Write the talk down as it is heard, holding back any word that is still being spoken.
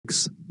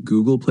6.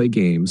 Google Play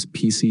Games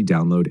PC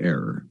download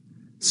error.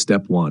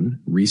 Step 1.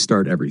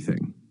 Restart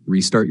everything.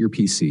 Restart your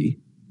PC.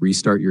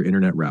 Restart your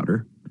internet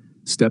router.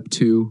 Step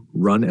 2.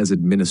 Run as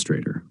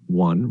administrator.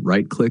 1.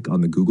 Right-click on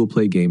the Google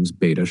Play Games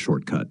beta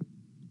shortcut.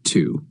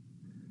 2.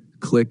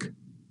 Click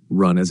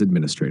Run as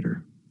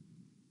administrator.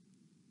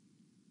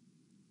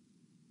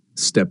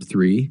 Step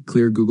 3.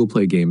 Clear Google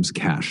Play Games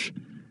cache.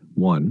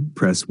 1.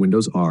 Press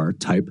Windows R,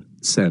 type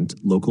Cent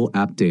local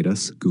app data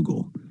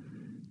Google.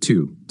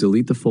 2.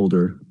 Delete the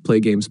folder Play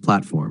Games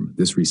platform.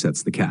 This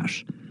resets the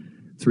cache.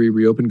 3.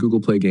 Reopen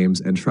Google Play Games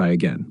and try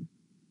again.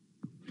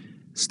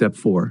 Step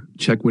 4.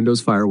 Check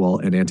Windows Firewall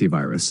and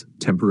antivirus.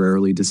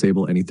 Temporarily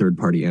disable any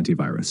third-party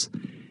antivirus.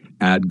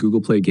 Add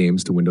Google Play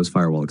Games to Windows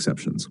Firewall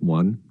exceptions.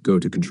 1. Go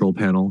to Control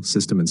Panel,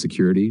 System and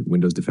Security,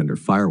 Windows Defender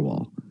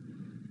Firewall.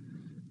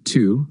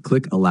 2.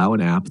 Click Allow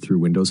an app through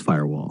Windows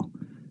Firewall.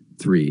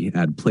 3.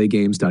 Add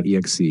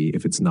playgames.exe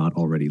if it's not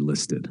already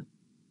listed.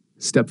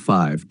 Step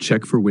 5.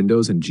 Check for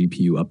Windows and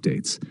GPU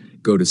updates.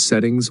 Go to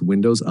Settings,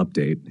 Windows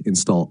Update,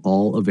 install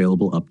all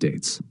available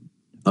updates.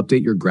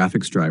 Update your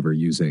graphics driver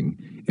using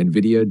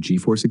NVIDIA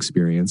GeForce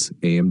Experience,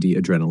 AMD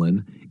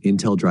Adrenalin,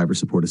 Intel Driver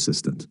Support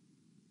Assistant.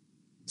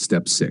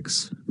 Step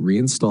 6.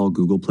 Reinstall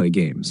Google Play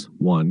Games.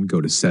 1.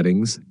 Go to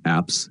Settings,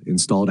 Apps,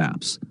 Installed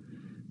Apps.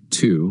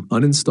 2.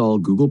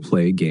 Uninstall Google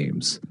Play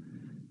Games.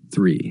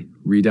 3.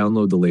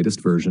 Re-download the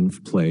latest version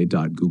of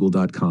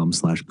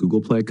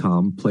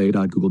play.google.com/googleplaycom,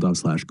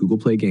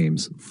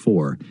 play.google.com/googleplaygames.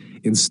 4.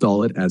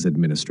 Install it as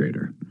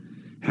administrator.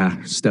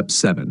 Step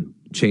 7.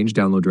 Change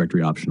download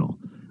directory optional.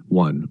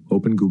 1.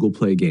 Open Google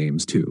Play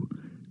Games. 2.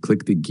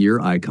 Click the gear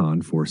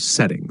icon for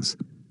Settings.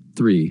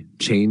 3.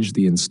 Change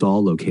the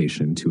install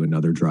location to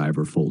another drive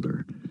or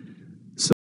folder.